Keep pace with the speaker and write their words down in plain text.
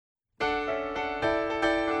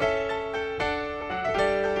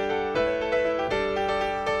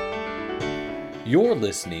You're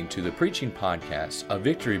listening to the preaching podcast of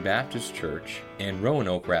Victory Baptist Church in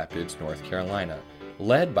Roanoke Rapids, North Carolina,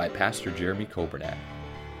 led by Pastor Jeremy Kobernat.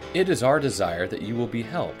 It is our desire that you will be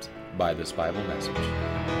helped by this Bible message.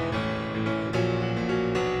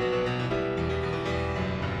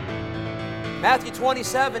 Matthew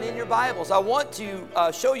 27 in your Bibles. I want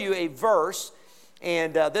to show you a verse,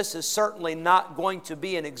 and this is certainly not going to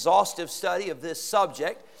be an exhaustive study of this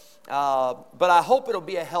subject, but I hope it'll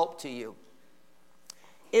be a help to you.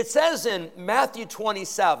 It says in Matthew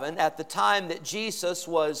 27, at the time that Jesus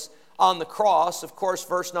was on the cross, of course,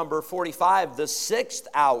 verse number 45, the 6th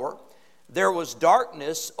hour, there was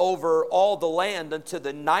darkness over all the land unto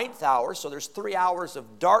the 9th hour, so there's 3 hours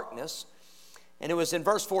of darkness. And it was in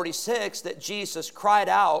verse 46 that Jesus cried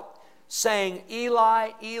out, saying,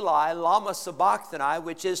 Eli, Eli, lama sabachthani,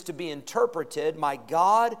 which is to be interpreted, my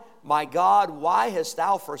God, why hast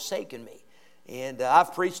thou forsaken me? And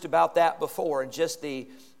I've preached about that before, and just the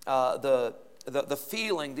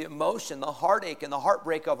feeling, the emotion, the heartache, and the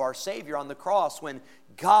heartbreak of our Savior on the cross when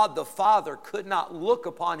God the Father could not look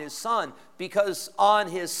upon His Son, because on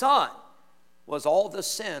His Son was all the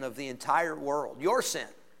sin of the entire world. Your sin,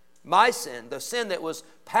 my sin, the sin that was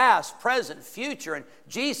past, present, future. And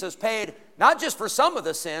Jesus paid not just for some of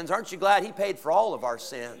the sins. Aren't you glad He paid for all of our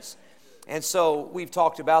sins? And so we've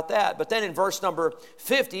talked about that. But then in verse number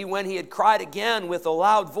 50, when He had cried again with a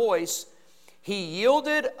loud voice, He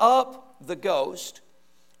yielded up the ghost.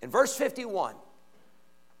 In verse 51,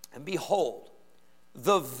 and behold,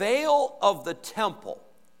 the veil of the temple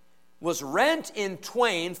was rent in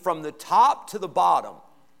twain from the top to the bottom,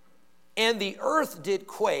 and the earth did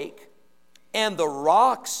quake, and the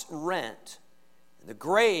rocks rent. And the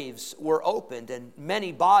graves were opened, and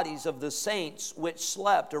many bodies of the saints which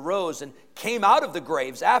slept arose and came out of the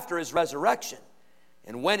graves after His resurrection,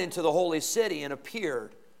 and went into the holy city and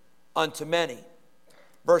appeared unto many.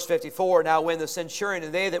 Verse 54, now when the centurion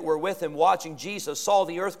and they that were with him watching Jesus saw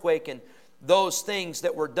the earthquake and those things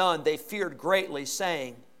that were done, they feared greatly,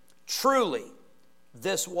 saying, truly,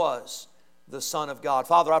 this was the Son of God.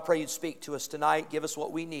 Father, I pray You'd speak to us tonight. Give us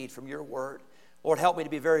what we need from Your word. Lord, help me to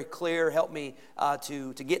be very clear. Help me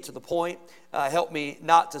to get to the point. Help me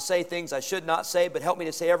not to say things I should not say, but help me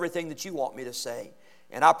to say everything that You want me to say.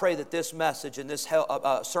 And I pray that this message and this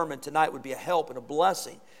sermon tonight would be a help and a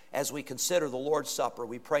blessing as we consider the Lord's Supper.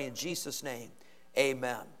 We pray in Jesus' name,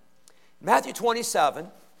 amen. Matthew 27,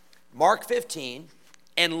 Mark 15,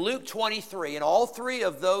 and Luke 23, in all three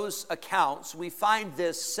of those accounts, we find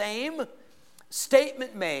this same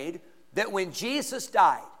statement made that when Jesus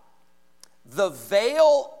died, the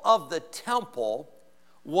veil of the temple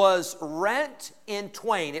was rent in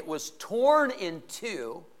twain. It was torn in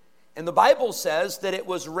two. And the Bible says that it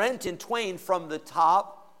was rent in twain from the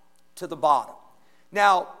top to the bottom.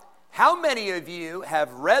 Now, how many of you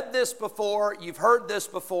have read this before? You've heard this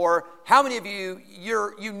before. How many of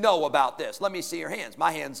you know about this? Let me see your hands.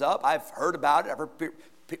 My hand's up. I've heard about it. I've heard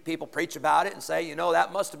people preach about it and say,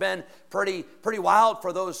 that must have been pretty wild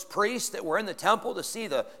for those priests that were in the temple to see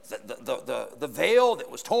the veil that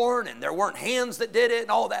was torn, and there weren't hands that did it and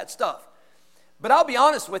all that stuff. But I'll be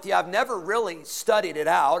honest with you, I've never really studied it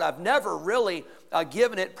out. I've never really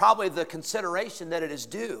given it probably the consideration that it is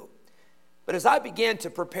due. But as I began to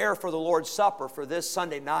prepare for the Lord's Supper for this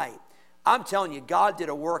Sunday night, I'm telling you, God did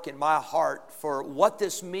a work in my heart for what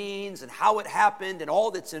this means and how it happened and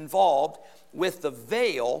all that's involved with the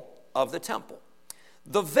veil of the temple.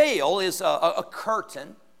 The veil is a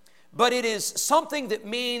curtain, but it is something that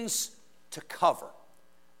means to cover.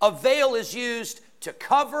 A veil is used to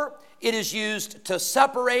cover. It is used to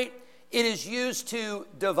separate. It is used to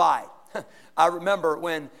divide. I remember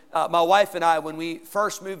when my wife and I, when we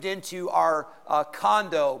first moved into our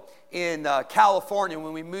condo in California,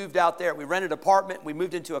 when we moved out there, we rented an apartment, we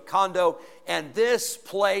moved into a condo, and this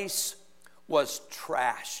place was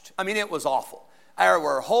trashed. I mean, it was awful. There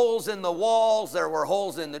were holes in the walls. There were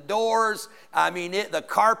holes in the doors. I mean, the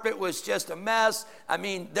carpet was just a mess. I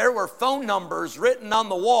mean, there were phone numbers written on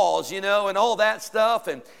the walls, and all that stuff.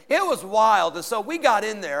 And it was wild. And so we got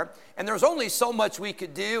in there, and there was only so much we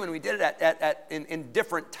could do, and we did it in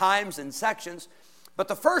different times and sections. But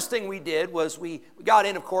the first thing we did was we got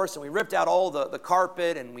in, of course, and we ripped out all the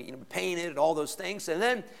carpet, and we painted and all those things. And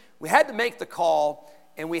then we had to make the call,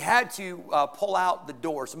 and we had to pull out the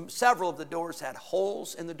doors. Several of the doors had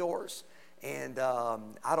holes in the doors. And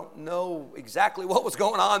I don't know exactly what was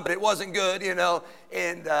going on, but it wasn't good, And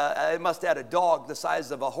it must have had a dog the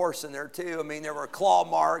size of a horse in there, too. I mean, there were claw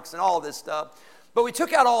marks and all this stuff. But we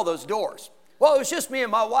took out all those doors. Well, it was just me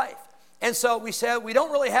and my wife. And so we said, we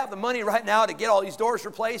don't really have the money right now to get all these doors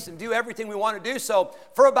replaced and do everything we want to do. So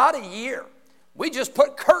for about a year, We just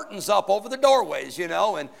put curtains up over the doorways, and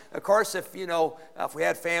of course, if we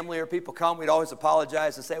had family or people come, we'd always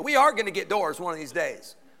apologize and say, we are going to get doors one of these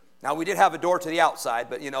days. Now, we did have a door to the outside,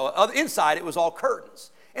 but, inside it was all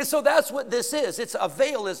curtains. And so that's what this is. A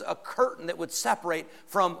veil is a curtain that would separate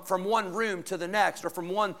from one room to the next or from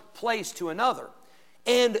one place to another.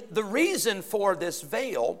 And the reason for this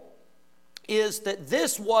veil is that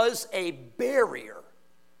this was a barrier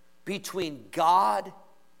between God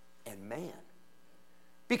and man.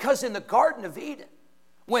 Because in the Garden of Eden,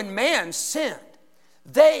 when man sinned,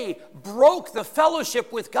 they broke the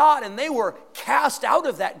fellowship with God and they were cast out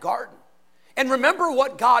of that garden. And remember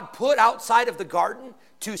what God put outside of the garden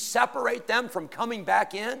to separate them from coming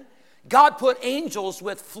back in? God put angels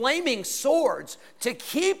with flaming swords to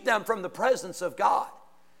keep them from the presence of God.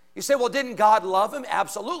 You say, well, didn't God love them?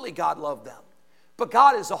 Absolutely, God loved them. But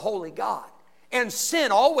God is a holy God. And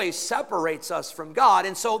sin always separates us from God.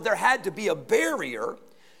 And so there had to be a barrier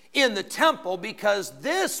in the temple because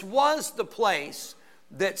this was the place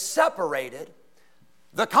that separated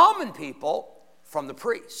the common people from the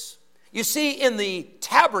priests. You see, in the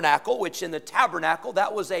tabernacle,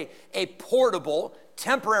 that was a portable,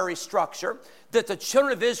 temporary structure that the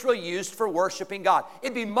children of Israel used for worshiping God.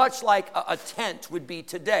 It'd be much like a tent would be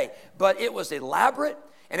today, but it was elaborate.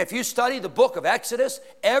 And if you study the book of Exodus,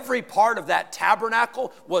 every part of that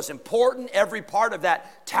tabernacle was important. Every part of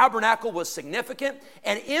that tabernacle was significant.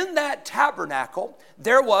 And in that tabernacle,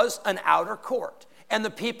 there was an outer court. And the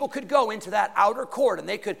people could go into that outer court and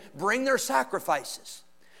they could bring their sacrifices.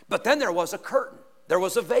 But then there was a curtain. There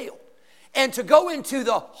was a veil. And to go into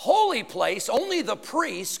the holy place, only the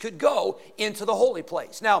priests could go into the holy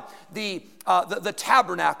place. Now, the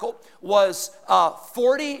tabernacle was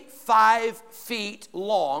 45 feet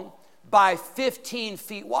long by 15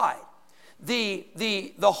 feet wide. The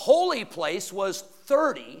holy place was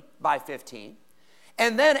 30 by 15.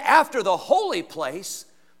 And then after the holy place,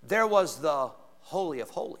 there was the Holy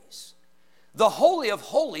of Holies. The Holy of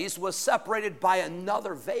Holies was separated by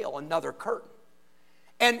another veil, another curtain.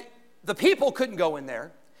 And the people couldn't go in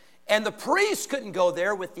there, and the priests couldn't go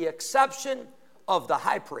there with the exception of the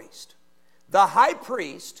high priest. The high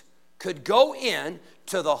priest could go in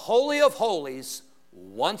to the Holy of Holies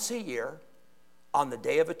once a year on the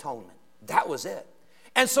Day of Atonement. That was it.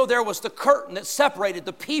 And so there was the curtain that separated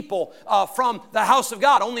the people from the house of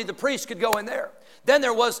God. Only the priest could go in there. Then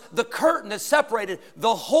there was the curtain that separated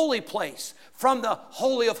the holy place from the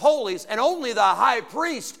Holy of Holies, and only the high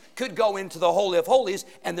priest could go into the Holy of Holies,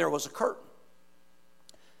 and there was a curtain.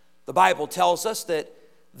 The Bible tells us that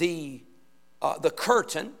the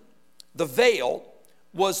curtain, the veil,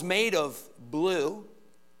 was made of blue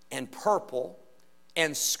and purple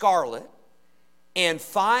and scarlet and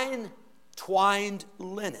fine twined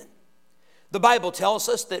linen. The Bible tells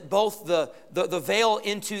us that both the veil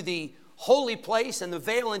into the holy place and the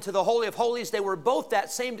veil into the Holy of Holies, they were both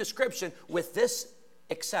that same description with this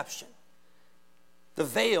exception. The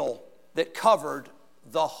veil that covered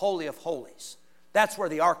the Holy of Holies. That's where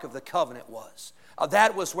the Ark of the Covenant was.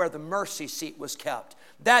 That was where the mercy seat was kept.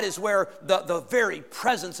 That is where the very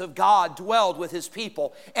presence of God dwelled with his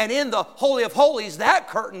people. And in the Holy of Holies, that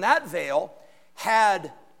curtain, that veil,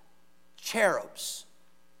 had cherubim,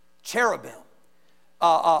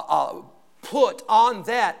 put on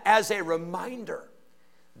that as a reminder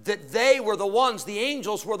that they were the ones, the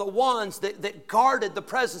angels were the ones that guarded the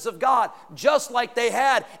presence of God, just like they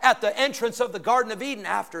had at the entrance of the Garden of Eden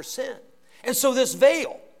after sin. And so this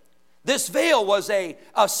veil was a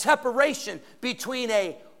separation between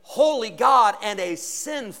a holy God and a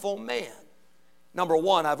sinful man. Number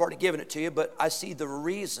one, I've already given it to you, but I see the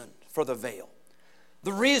reason for the veil.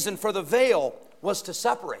 The reason for the veil was to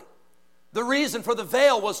separate. The reason for the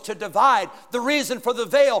veil was to divide. The reason for the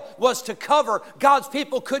veil was to cover. God's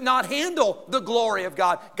people could not handle the glory of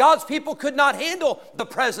God. God's people could not handle the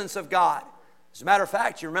presence of God. As a matter of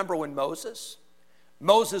fact, you remember when Moses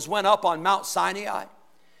went up on Mount Sinai,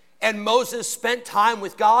 and Moses spent time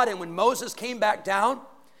with God, and when Moses came back down,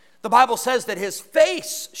 the Bible says that his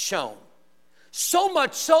face shone. So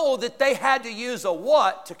much so that they had to use a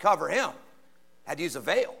what to cover him? Had to use a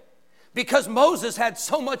veil. Because Moses had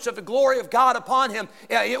so much of the glory of God upon him,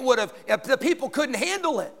 the people couldn't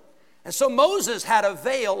handle it. And so Moses had a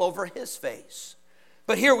veil over his face.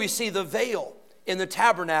 But here we see the veil in the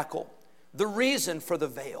tabernacle, the reason for the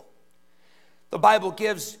veil. The Bible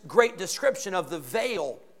gives great description of the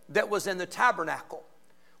veil that was in the tabernacle.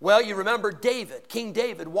 Well, you remember David. King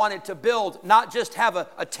David wanted to build, not just have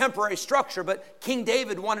a temporary structure, but King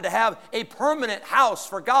David wanted to have a permanent house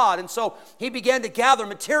for God. And so he began to gather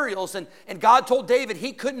materials, and God told David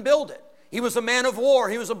he couldn't build it. He was a man of war.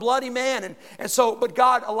 He was a bloody man. But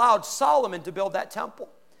God allowed Solomon to build that temple.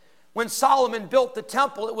 When Solomon built the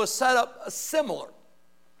temple, it was set up similar.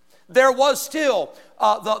 There was still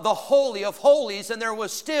the Holy of Holies, and there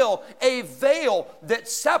was still a veil that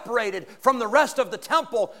separated from the rest of the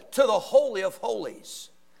temple to the Holy of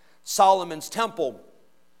Holies. Solomon's temple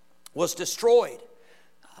was destroyed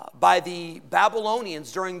by the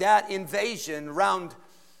Babylonians during that invasion around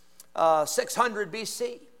 600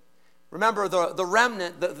 BC. Remember, the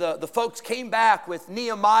remnant, the folks came back with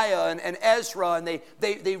Nehemiah and Ezra, and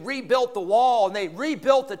they rebuilt the wall, and they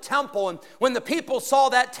rebuilt the temple. And when the people saw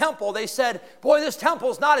that temple, they said, boy, this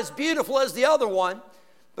temple's not as beautiful as the other one.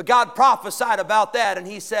 But God prophesied about that, and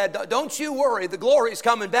he said, don't you worry, the glory's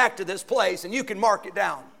coming back to this place, and you can mark it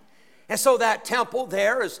down. And so that temple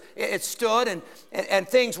there, it stood, and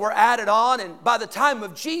things were added on. And by the time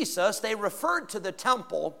of Jesus, they referred to the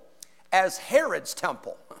temple as Herod's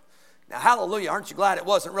temple. Now, hallelujah, aren't you glad it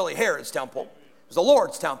wasn't really Herod's temple? It was the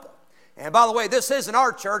Lord's temple. And by the way, this isn't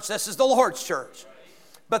our church, this is the Lord's church.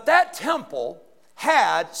 But that temple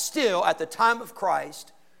had still, at the time of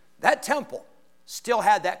Christ, that temple still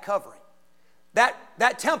had that covering.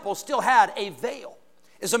 That temple still had a veil.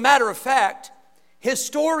 As a matter of fact,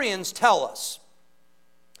 historians tell us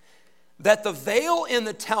that the veil in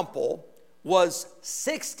the temple was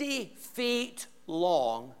 60 feet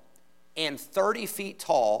long and 30 feet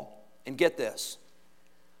tall. And get this,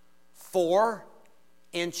 4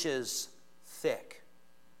 inches thick.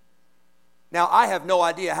 Now, I have no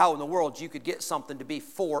idea how in the world you could get something to be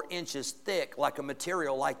 4 inches thick, like a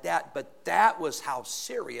material like that, but that was how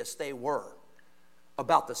serious they were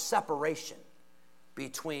about the separation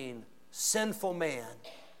between sinful man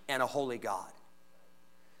and a holy God.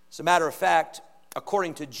 As a matter of fact,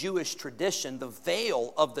 according to Jewish tradition, the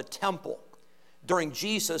veil of the temple during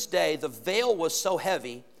Jesus' day, the veil was so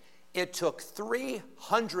heavy, it took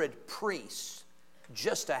 300 priests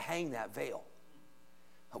just to hang that veil.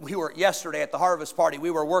 We were yesterday at the harvest party. We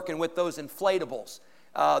were working with those inflatables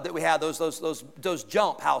that we had, those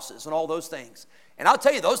jump houses and all those things. And I'll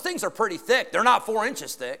tell you, those things are pretty thick. They're not 4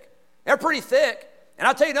 inches thick. They're pretty thick. And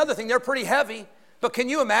I'll tell you another thing, they're pretty heavy. But can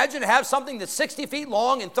you imagine to have something that's 60 feet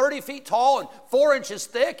long and 30 feet tall and 4 inches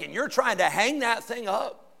thick, and you're trying to hang that thing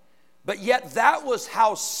up? But yet that was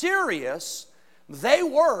how serious they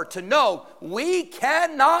were to know we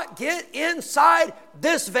cannot get inside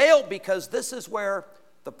this veil because this is where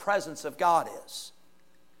the presence of God is.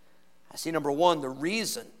 I see, number one, the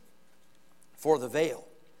reason for the veil.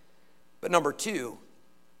 But number two,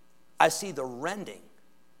 I see the rending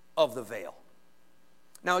of the veil.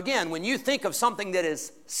 Now again, when you think of something that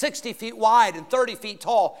is 60 feet wide and 30 feet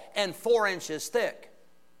tall and 4 inches thick,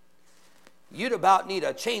 you'd about need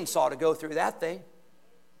a chainsaw to go through that thing.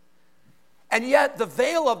 And yet the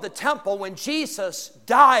veil of the temple, when Jesus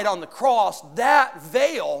died on the cross, that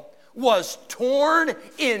veil was torn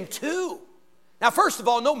in two. Now, first of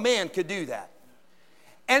all, no man could do that.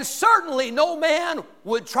 And certainly no man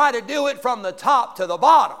would try to do it from the top to the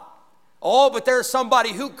bottom. Oh, but there's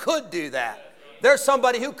somebody who could do that. There's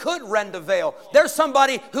somebody who could rend a veil. There's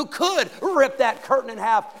somebody who could rip that curtain in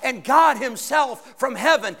half. And God himself from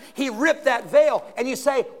heaven, he ripped that veil. And you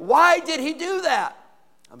say, why did he do that?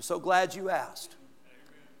 I'm so glad you asked.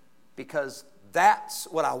 Because that's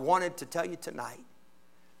what I wanted to tell you tonight.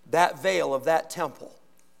 That veil of that temple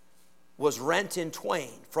was rent in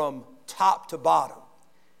twain from top to bottom.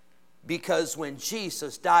 Because when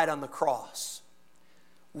Jesus died on the cross,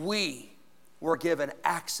 we were given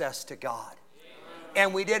access to God.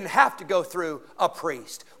 And we didn't have to go through a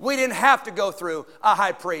priest. We didn't have to go through a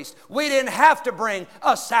high priest. We didn't have to bring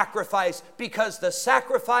a sacrifice because the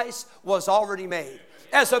sacrifice was already made.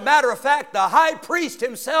 As a matter of fact, the high priest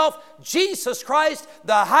himself, Jesus Christ,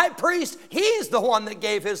 the high priest, he's the one that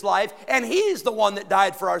gave his life, and he's the one that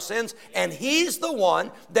died for our sins, and he's the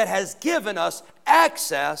one that has given us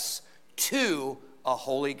access to a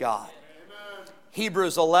holy God. Amen.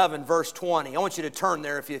 Hebrews 11, verse 20. I want you to turn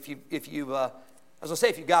there if you I was going to say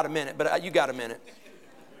if you got a minute, but you got a minute.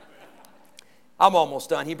 I'm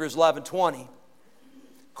almost done. Hebrews 11, 20. Of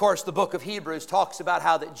course, the book of Hebrews talks about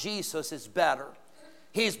how that Jesus is better.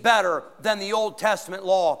 He's better than the Old Testament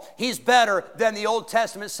law. He's better than the Old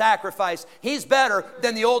Testament sacrifice. He's better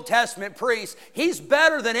than the Old Testament priest. He's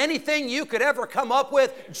better than anything you could ever come up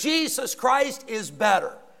with. Jesus Christ is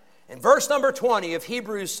better. In verse number 20 of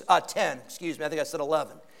Hebrews 10, I think I said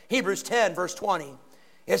 11. Hebrews 10, verse 20.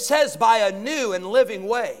 It says, by a new and living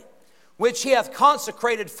way, which he hath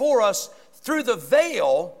consecrated for us through the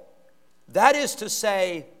veil, that is to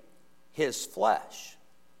say, his flesh.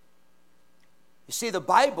 You see, the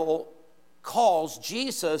Bible calls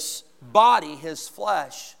Jesus' body, his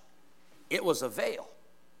flesh, it was a veil.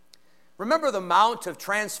 Remember the Mount of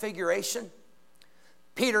Transfiguration?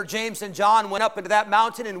 Peter, James, and John went up into that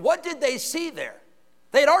mountain, and what did they see there?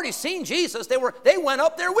 They had already seen Jesus. They went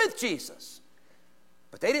up there with Jesus.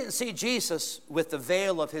 But they didn't see Jesus with the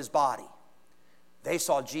veil of his body. They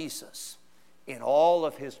saw Jesus in all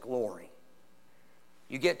of his glory.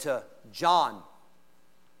 You get to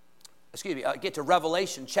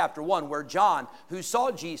Revelation chapter 1, where John, who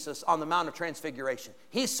saw Jesus on the Mount of Transfiguration,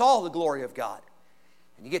 he saw the glory of God.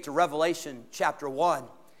 And you get to Revelation chapter 1,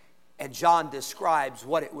 and John describes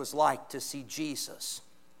what it was like to see Jesus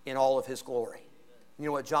in all of his glory. You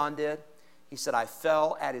know what John did? He said, I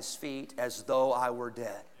fell at his feet as though I were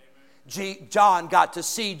dead. John got to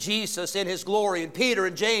see Jesus in his glory, and Peter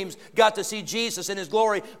and James got to see Jesus in his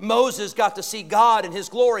glory. Moses got to see God in his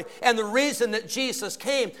glory. And the reason that Jesus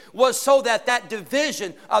came was so that that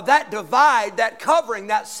division, that divide, that covering,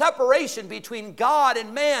 that separation between God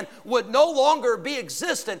and man would no longer be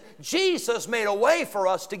existent. Jesus made a way for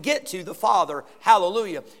us to get to the Father.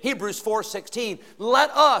 Hallelujah. Hebrews 4:16, let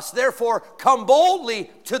us therefore come boldly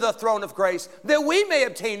to the throne of grace, that we may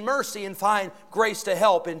obtain mercy and find grace to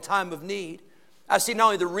help in time of need. I see not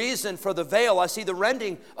only the reason for the veil, I see the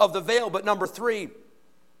rending of the veil, but number 3,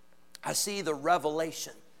 I see the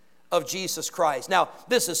revelation of Jesus Christ. Now,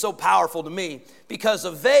 this is so powerful to me because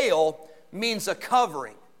a veil means a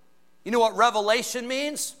covering. You know what revelation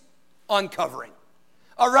means? Uncovering.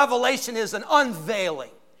 A revelation is an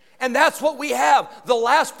unveiling. And that's what we have. The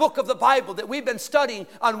last book of the Bible that we've been studying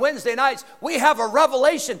on Wednesday nights, we have a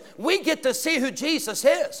revelation. We get to see who Jesus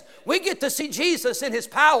is. We get to see Jesus in his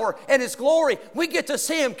power and his glory. We get to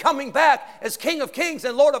see him coming back as King of Kings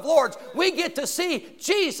and Lord of Lords. We get to see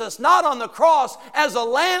Jesus not on the cross as a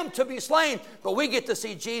lamb to be slain, but we get to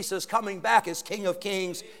see Jesus coming back as King of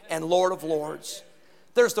Kings and Lord of Lords.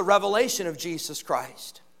 There's the revelation of Jesus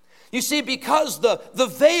Christ. You see, because the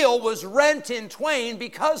veil was rent in twain,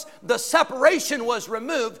 because the separation was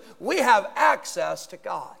removed, we have access to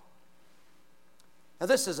God. Now,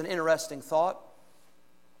 this is an interesting thought.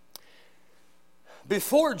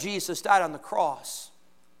 Before Jesus died on the cross,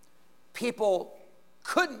 people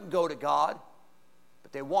couldn't go to God,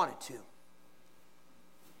 but they wanted to.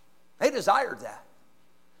 They desired that.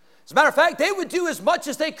 As a matter of fact, they would do as much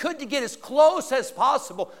as they could to get as close as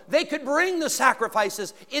possible. They could bring the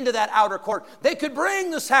sacrifices into that outer court. They could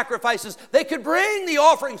bring the sacrifices. They could bring the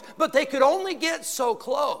offerings, but they could only get so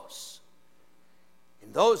close.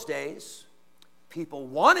 In those days, people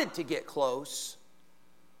wanted to get close,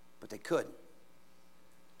 but they couldn't.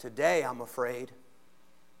 Today, I'm afraid,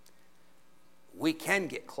 we can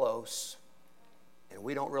get close, and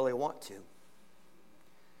we don't really want to.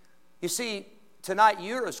 You see, tonight,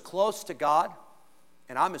 you're as close to God,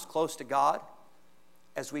 and I'm as close to God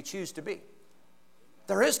as we choose to be.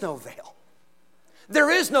 There is no veil. There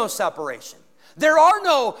is no separation. There are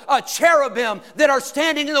no cherubim that are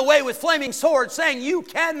standing in the way with flaming swords saying, you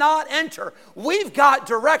cannot enter. We've got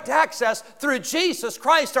direct access through Jesus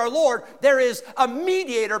Christ our Lord. There is a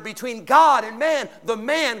mediator between God and man, the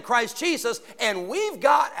man Christ Jesus, and we've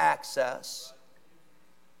got access.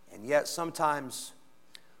 And yet sometimes,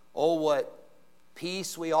 oh, what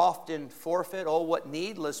peace we often forfeit. Oh, what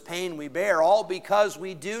needless pain we bear, all because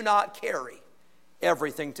we do not carry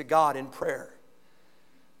everything to God in prayer.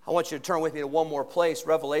 I want you to turn with me to one more place,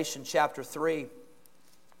 Revelation chapter 3.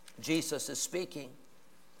 Jesus is speaking.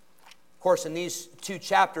 Of course, in these two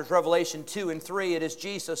chapters, Revelation 2 and 3, it is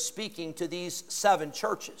Jesus speaking to these 7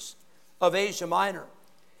 churches of Asia Minor.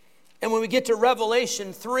 And when we get to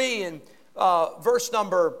Revelation 3 and verse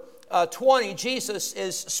number 20, Jesus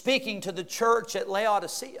is speaking to the church at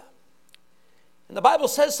Laodicea. And the Bible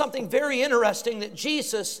says something very interesting that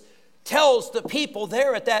Jesus tells the people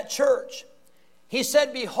there at that church. He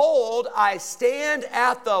said, behold, I stand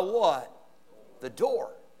at the what? The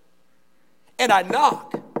door. And I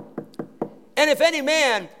knock. And if any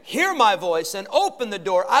man hear my voice and open the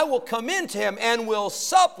door, I will come into him and will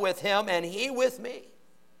sup with him and he with me.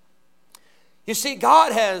 You see,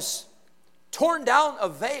 God has torn down a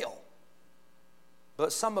veil.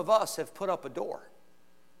 But some of us have put up a door.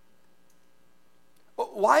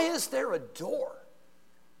 Why is there a door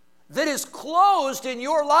that is closed in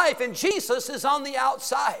your life and Jesus is on the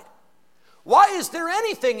outside? Why is there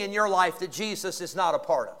anything in your life that Jesus is not a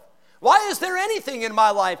part of? Why is there anything in my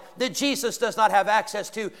life that Jesus does not have access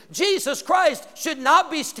to? Jesus Christ should not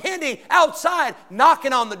be standing outside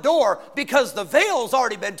knocking on the door because the veil's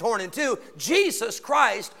already been torn in two. Jesus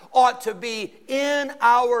Christ ought to be in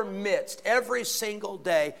our midst every single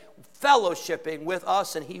day, fellowshipping with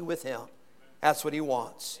us and he with him. That's what he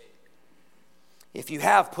wants. If you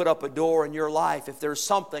have put up a door in your life, if there's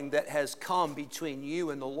something that has come between you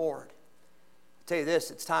and the Lord, I'll tell you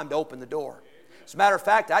this, it's time to open the door. As a matter of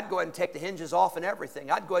fact, I'd go ahead and take the hinges off and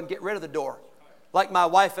everything. I'd go ahead and get rid of the door. Like my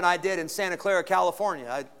wife and I did in Santa Clara, California.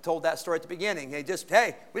 I told that story at the beginning. We just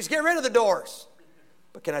get rid of the doors.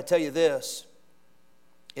 But can I tell you this?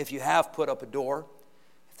 If you have put up a door,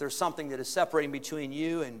 if there's something that is separating between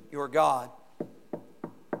you and your God,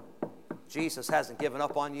 Jesus hasn't given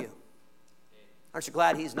up on you. Aren't you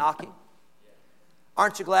glad He's knocking?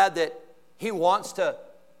 Aren't you glad that He wants to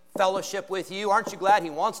fellowship with you? Aren't you glad He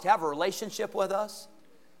wants to have a relationship with us?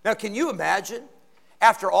 Now, can you imagine?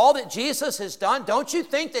 After all that Jesus has done, don't you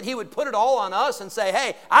think that He would put it all on us and say,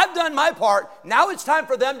 hey, I've done my part. Now it's time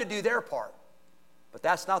for them to do their part. But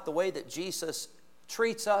that's not the way that Jesus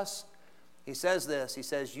treats us. He says this. He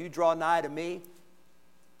says, you draw nigh to me,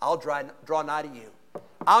 I'll draw nigh to you.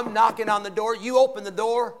 I'm knocking on the door. You open the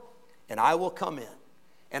door, and I will come in.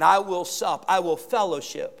 And I will sup. I will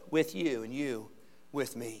fellowship with you and you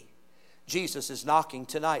with me. Jesus is knocking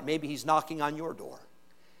tonight. Maybe He's knocking on your door.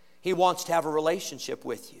 He wants to have a relationship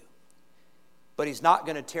with you. But He's not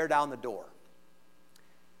going to tear down the door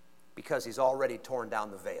because He's already torn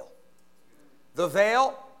down the veil. The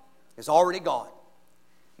veil is already gone.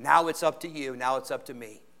 Now it's up to you, now it's up to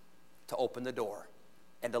me to open the door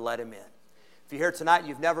and to let Him in. If you're here tonight and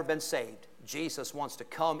you've never been saved, Jesus wants to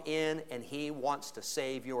come in and He wants to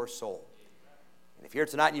save your soul. And if you're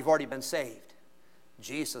here tonight and you've already been saved,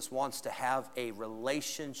 Jesus wants to have a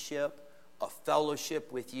relationship, a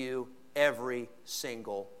fellowship with you every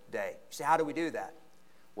single day. You say, how do we do that?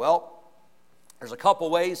 Well, there's a couple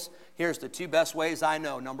ways. Here's the two best ways I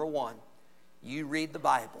know. Number one, you read the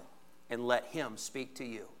Bible and let Him speak to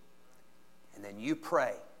you. And then you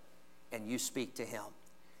pray and you speak to Him.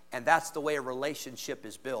 And that's the way a relationship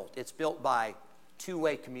is built. It's built by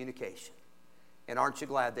two-way communication. And aren't you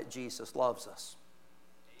glad that Jesus loves us?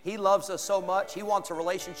 He loves us so much. He wants a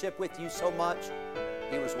relationship with you so much.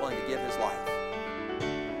 He was willing to give His life.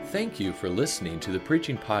 Thank you for listening to the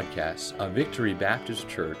preaching podcast of Victory Baptist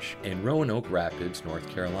Church in Roanoke Rapids, North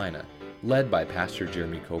Carolina, led by Pastor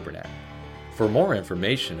Jeremy Kobernat. For more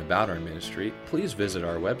information about our ministry, please visit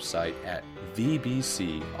our website at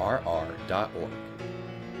vbcrr.org.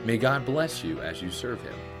 May God bless you as you serve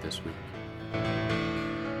Him this week.